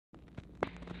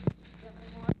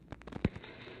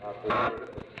I presented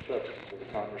the substance of the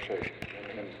conversation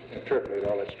and interpolate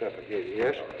all that stuff I gave you,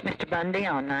 yes? Mr. Bundy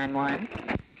on 9-1.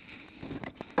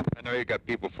 I know you got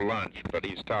people for lunch, but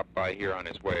he stopped by here on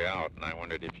his way out, and I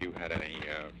wondered if you had any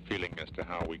feeling as to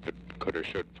how we could or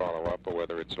should follow up, or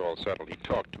whether it's all settled. He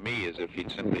talked to me as if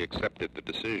he'd simply accepted the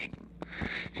decision.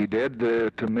 He did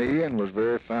to me, and was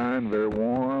very fine, very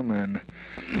warm, and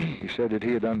he said that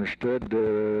he had understood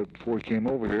before he came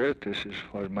over here that this is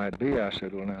what it might be. I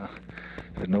said, well, now,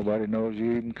 that nobody knows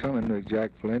you even coming.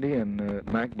 Jack Plenty and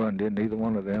Mac Bundy, neither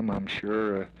one of them, I'm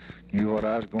sure, knew what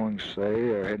I was going to say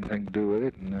or had anything to do with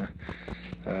it, and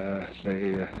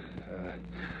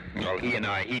well,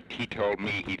 he told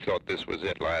me he thought this was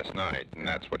it last night, and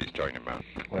that's what he's talking about.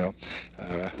 Well,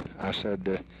 I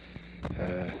said,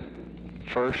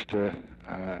 first,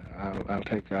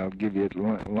 I'll give you it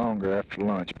longer after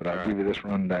lunch, but I'll give you this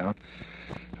rundown.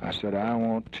 I said, I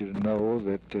want you to know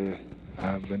that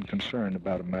I've been concerned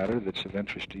about a matter that's of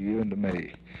interest to you and to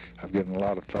me. I've given a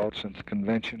lot of thought since the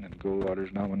convention and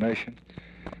Goldwater's nomination.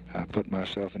 I put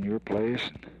myself in your place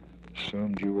and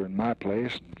assumed you were in my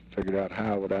place and figured out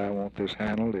how would I want this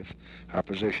handled if our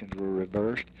positions were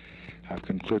reversed. I've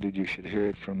concluded you should hear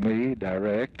it from me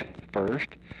direct first.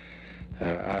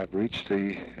 I've reached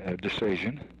the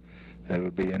decision that it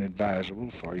would be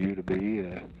inadvisable for you to be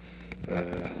a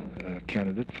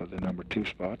candidate for the number 2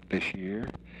 spot this year.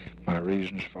 My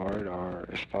reasons for it are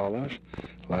as follows.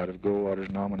 In light of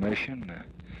Goldwater's nomination,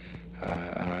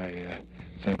 I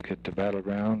think that the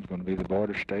battleground is going to be the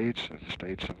border states, the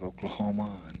states of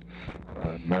Oklahoma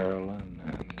and Maryland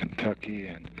and Kentucky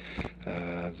and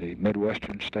the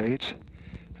Midwestern states.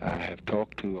 I have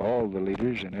talked to all the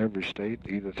leaders in every state,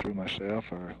 either through myself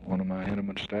or one of my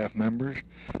intimate staff members.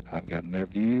 I've gotten their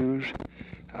views.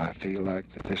 I feel like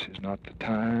that this is not the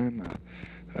time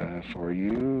for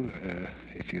you,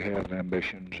 if you have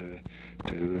ambitions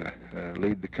to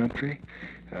lead the country,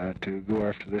 to go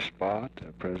after this spot.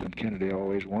 President Kennedy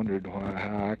always wondered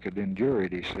how I could endure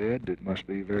it, he said. It must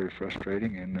be very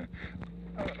frustrating, and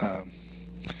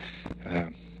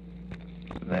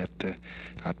that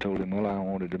I told him, well, I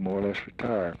wanted to more or less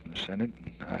retire from the Senate.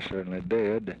 I certainly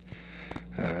did.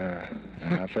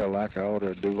 And I felt like I ought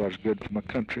to do what's good for my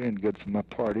country and good for my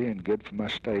party and good for my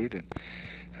state. And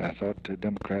I thought the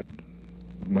Democrat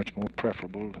much more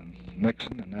preferable than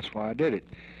Nixon, and that's why I did it.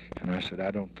 And I said,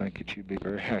 I don't think that you'd be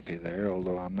very happy there,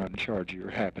 although I'm not in charge of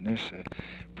your happiness.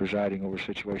 Presiding over a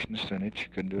situation in the Senate you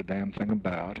couldn't do a damn thing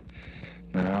about.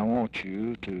 Now, I want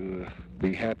you to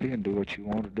be happy and do what you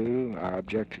want to do. Our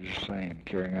objective is the same,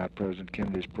 carrying out President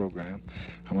Kennedy's program.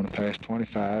 I'm going to pass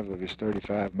 25 of his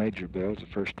 35 major bills the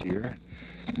first year.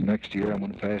 Next year, I'm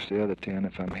going to pass the other 10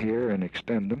 if I'm here and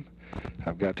extend them.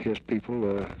 I've got his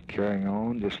people carrying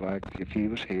on just like if he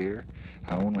was here.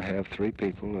 I only have 3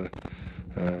 people,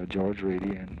 George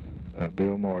Reedy and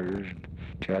Bill Moyers and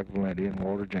Jack Valenti and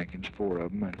Walter Jenkins, 4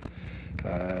 of them. And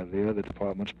the other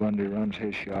departments, Bundy runs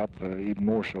his shop even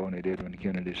more so than he did when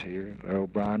Kennedy's here.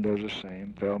 O'Brien does the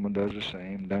same, Feldman does the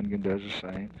same, Dungan does the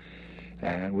same,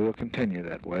 and we'll continue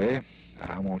that way.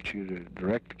 I want you to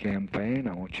direct the campaign.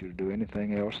 I want you to do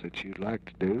anything else that you'd like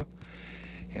to do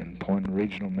in appointing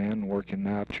regional men, working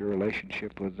out your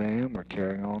relationship with them, or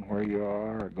carrying on where you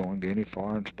are, or going to any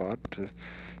foreign spot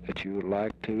that you would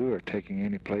like to, or taking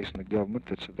any place in the government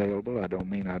that's available. I don't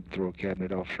mean I'd throw a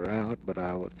cabinet officer out, but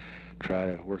I would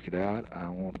try to work it out. I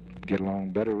want to get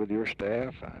along better with your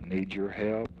staff. I need your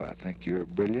help. I think you're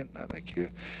brilliant. I think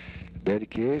you're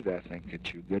dedicated. I think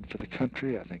that you're good for the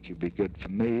country. I think you'd be good for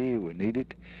me. We need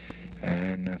it.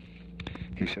 And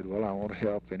he said, well, I want to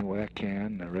help any way I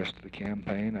can the rest of the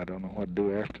campaign. I don't know what to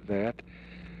do after that.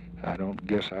 I don't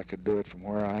guess I could do it from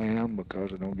where I am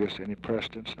because I don't guess any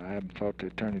precedence. I haven't thought the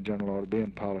Attorney General ought to be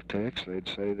in politics. They'd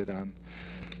say that I'm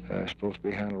supposed to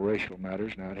be handling racial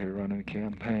matters and out here running a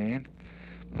campaign.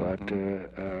 But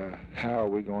how are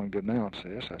we going to announce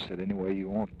this? I said, any way you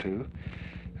want to.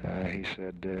 He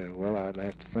said, well, I'd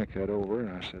have to think that over.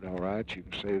 And I said, all right, you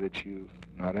can say that you're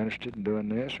not interested in doing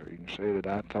this, or you can say that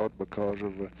I thought because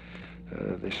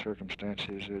of the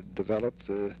circumstances that developed,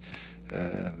 the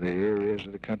areas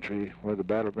of the country where the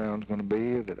battleground's going to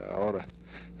be, that I ought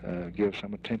to give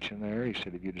some attention there. He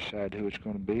said, have you decided who it's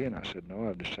going to be? And I said, no,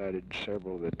 I've decided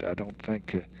several that I don't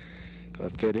think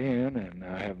fit in, and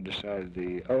I haven't decided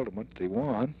the ultimate, the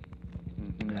one.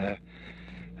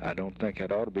 I don't think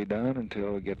it ought to be done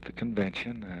until we get the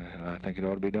convention. I think it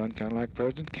ought to be done kind of like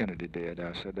President Kennedy did.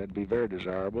 I said that'd be very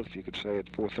desirable if you could say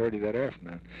at 4:30 that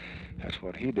afternoon. That's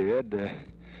what he did.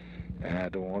 And I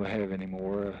don't want to have any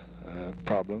more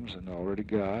problems than I already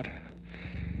got.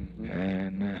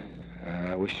 And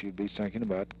I wish you'd be thinking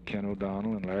about Ken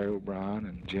O'Donnell and Larry O'Brien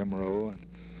and Jim Rowe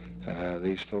and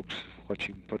these folks, what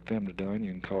you can put them to doing.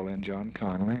 You can call in John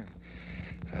Connolly.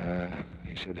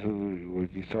 He said, who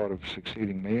have you thought of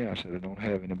succeeding me? I said, I don't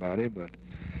have anybody, but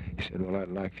he said, well, I'd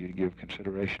like you to give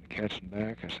consideration to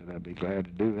Katzenbach. I said, I'd be glad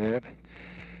to do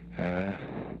that.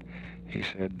 He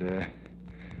said,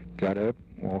 got up,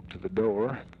 walked to the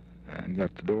door, and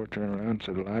got the door turned around and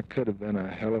said, well, I could have been a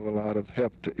hell of a lot of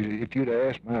help to you. If you'd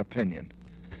asked my opinion,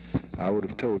 I would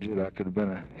have told you that I could have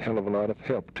been a hell of a lot of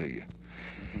help to you.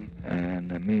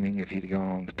 And meaning if he'd gone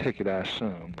on the ticket, I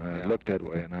assume. I looked that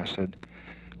way, and I said,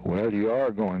 well, you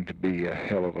are going to be a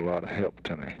hell of a lot of help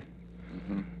to me.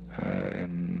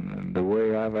 In the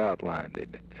way I've outlined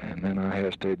it. And then I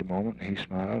hesitated a moment, and he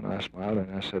smiled, and I smiled,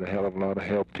 and I said, a hell of a lot of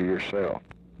help to yourself.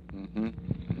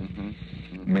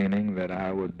 Meaning that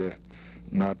I would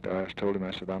I told him,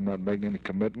 I said, I'm not making any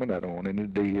commitment, I don't want any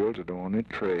deals, I don't want any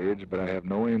trades, but I have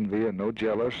no envy and no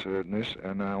jealousness,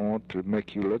 and I want to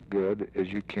make you look good as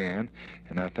you can,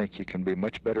 and I think you can be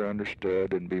much better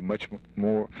understood and be much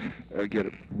more, get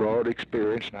a broad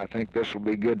experience, and I think this will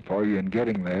be good for you in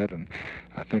getting that, and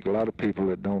I think a lot of people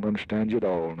that don't understand you at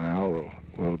all now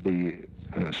will be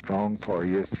strong for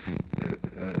you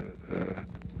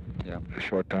a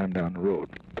short time down the road.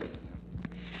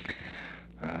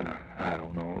 I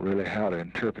don't know really how to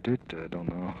interpret it. I don't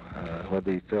know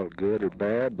whether he felt good or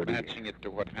bad, but matching it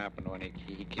to what happened when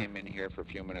he came in here for a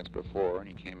few minutes before and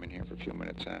he came in here for a few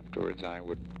minutes afterwards, I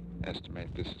would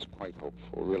estimate this is quite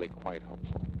hopeful, really quite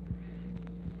hopeful.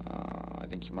 I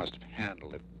think you must have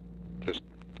handled it just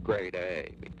grade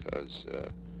A, because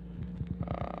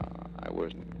I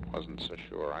wasn't so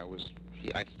sure. I was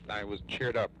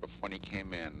cheered up when he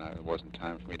came in. It wasn't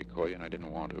time for me to call you, and I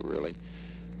didn't want to really.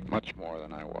 Much more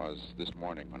than I was this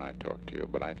morning when I talked to you,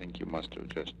 but I think you must have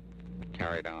just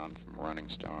carried on from a running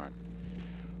start.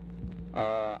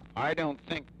 I don't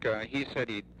think, he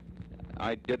said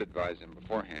I did advise him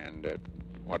beforehand that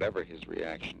whatever his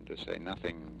reaction, to say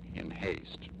nothing in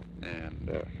haste,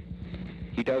 and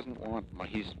he doesn't want,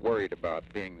 he's worried about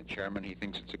being the chairman. He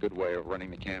thinks it's a good way of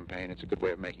running the campaign, it's a good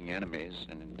way of making enemies,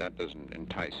 and that doesn't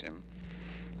entice him.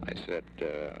 I said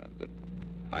that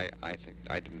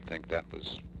I didn't think that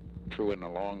was true in the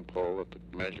long pull, that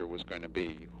the measure was going to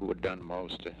be who had done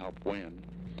most to help win.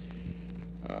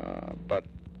 But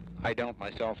I don't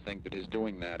myself think that his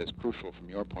doing that is crucial from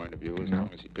your point of view, as long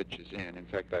as he pitches in. In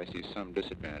fact, I see some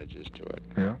disadvantages to it.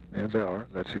 Yeah, there are.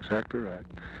 That's exactly right.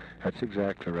 That's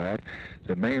exactly right.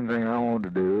 The main thing I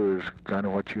wanted to do is kind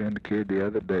of what you indicated the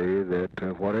other day,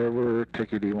 that whatever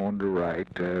ticket he wanted to write,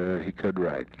 he could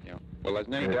write. Yeah. Well, there's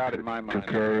no doubt in my mind.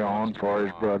 To carry on for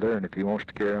his brother, and if he wants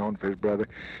to carry on for his brother,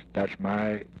 that's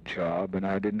my job, and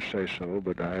I didn't say so,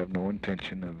 but I have no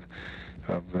intention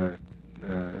of doing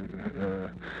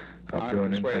anything.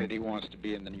 I'm persuaded he wants to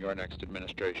be in your next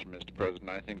administration, Mr. President.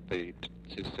 I think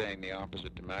his saying the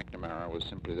opposite to McNamara was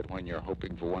simply that when you're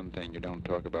hoping for one thing, you don't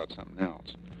talk about something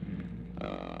else.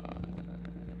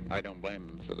 I don't blame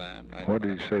him for that. What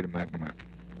did he say to McNamara?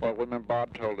 Well, remember,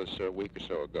 Bob told us a week or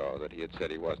so ago that he had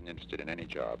said he wasn't interested in any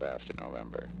job after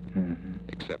November,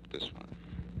 except this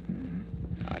one.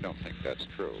 I don't think that's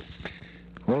true.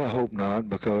 Well, I hope not,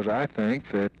 because I think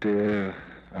that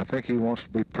he wants to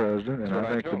be president, and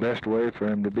I think the best way for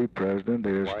him to be president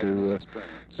is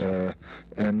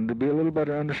and to be a little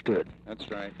better understood. That's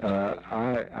right.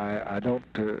 I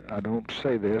don't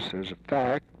say this as a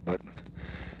fact, but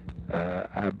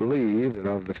I believe that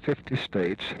of the 50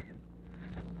 states,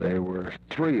 there were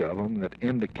 3 of them that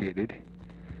indicated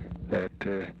that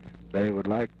they would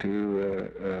like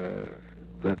to,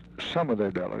 that some of their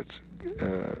delegates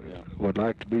would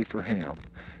like to be for him.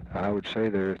 I would say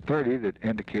there are 30 that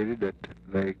indicated that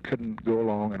they couldn't go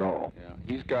along at all. Yeah,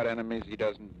 he's got enemies he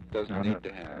doesn't need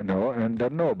to have. No, and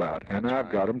doesn't know about. And I've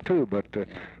got them too, but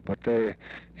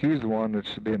he's the one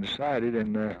that's being decided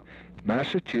in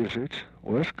Massachusetts,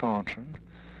 Wisconsin,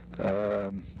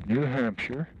 New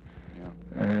Hampshire,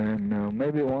 and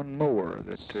maybe one more.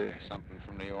 Something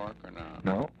from New York or not?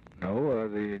 No,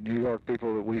 the New York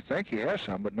people that we think he has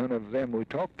some, but none of them we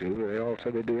talked to, they all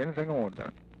said they'd do anything I want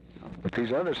done. But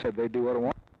these others said they'd do what I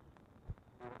want.